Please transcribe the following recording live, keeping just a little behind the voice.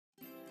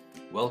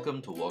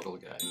Welcome to Woggle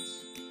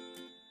Guides.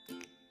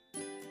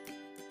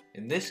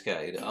 In this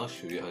guide, I'll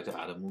show you how to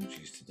add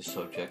emojis to the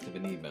subject of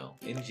an email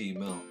in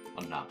Gmail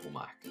on an Apple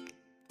Mac.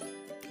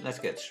 Let's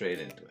get straight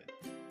into it.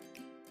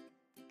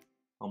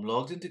 I'm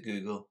logged into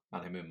Google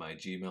and I'm in my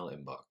Gmail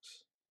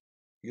inbox.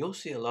 You'll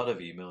see a lot of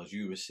emails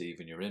you receive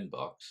in your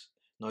inbox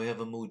now have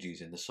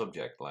emojis in the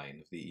subject line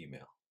of the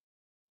email.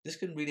 This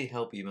can really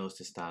help emails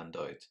to stand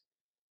out,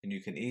 and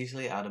you can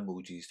easily add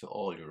emojis to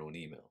all your own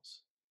emails.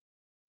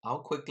 I'll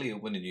quickly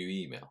open a new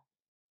email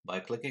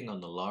by clicking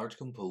on the large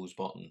Compose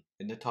button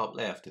in the top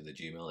left of the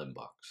Gmail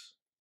inbox.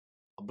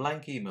 A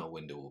blank email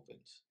window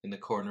opens in the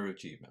corner of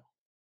Gmail.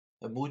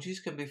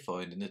 Emojis can be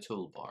found in the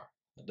toolbar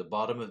at the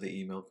bottom of the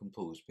email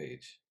Compose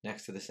page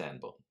next to the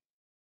Send button.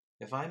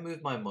 If I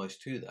move my mouse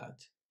to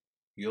that,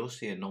 you'll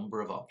see a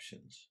number of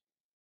options,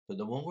 but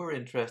the one we're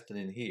interested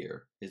in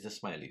here is the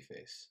smiley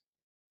face.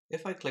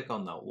 If I click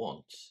on that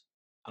once,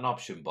 an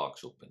option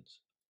box opens,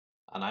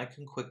 and I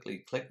can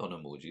quickly click on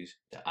emojis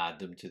to add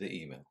them to the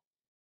email.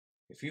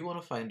 If you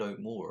want to find out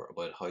more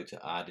about how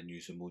to add and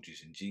use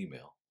emojis in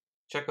Gmail,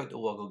 check out the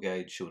Woggle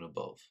Guide shown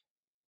above.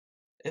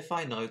 If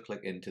I now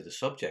click into the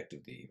subject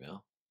of the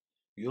email,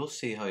 you'll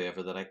see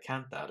however that I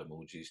can't add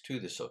emojis to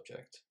the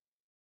subject.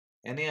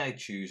 Any I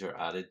choose are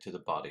added to the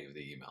body of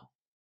the email.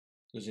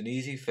 There's an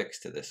easy fix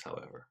to this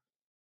however.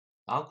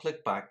 I'll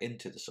click back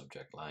into the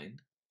subject line,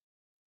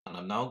 and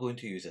I'm now going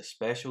to use a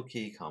special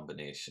key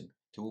combination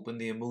to open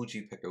the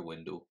emoji picker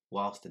window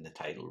whilst in the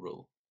title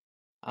row.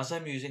 As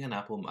I'm using an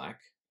Apple Mac,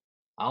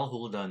 I'll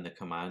hold down the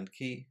Command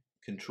key,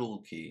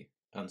 Control key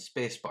and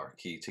Spacebar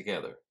key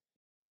together.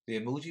 The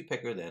emoji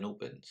picker then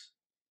opens,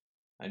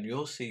 and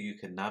you'll see you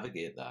can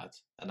navigate that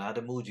and add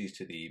emojis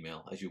to the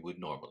email as you would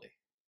normally.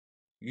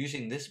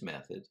 Using this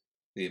method,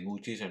 the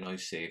emojis are now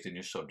saved in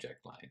your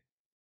subject line.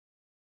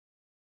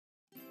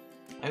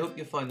 I hope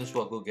you found this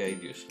Woggle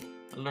Guide useful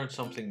and learned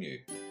something new.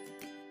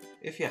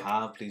 If you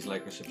have, please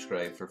like or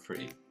subscribe for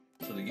free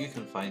so that you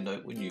can find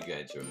out when new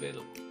guides are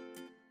available.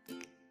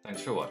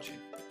 Thanks for watching.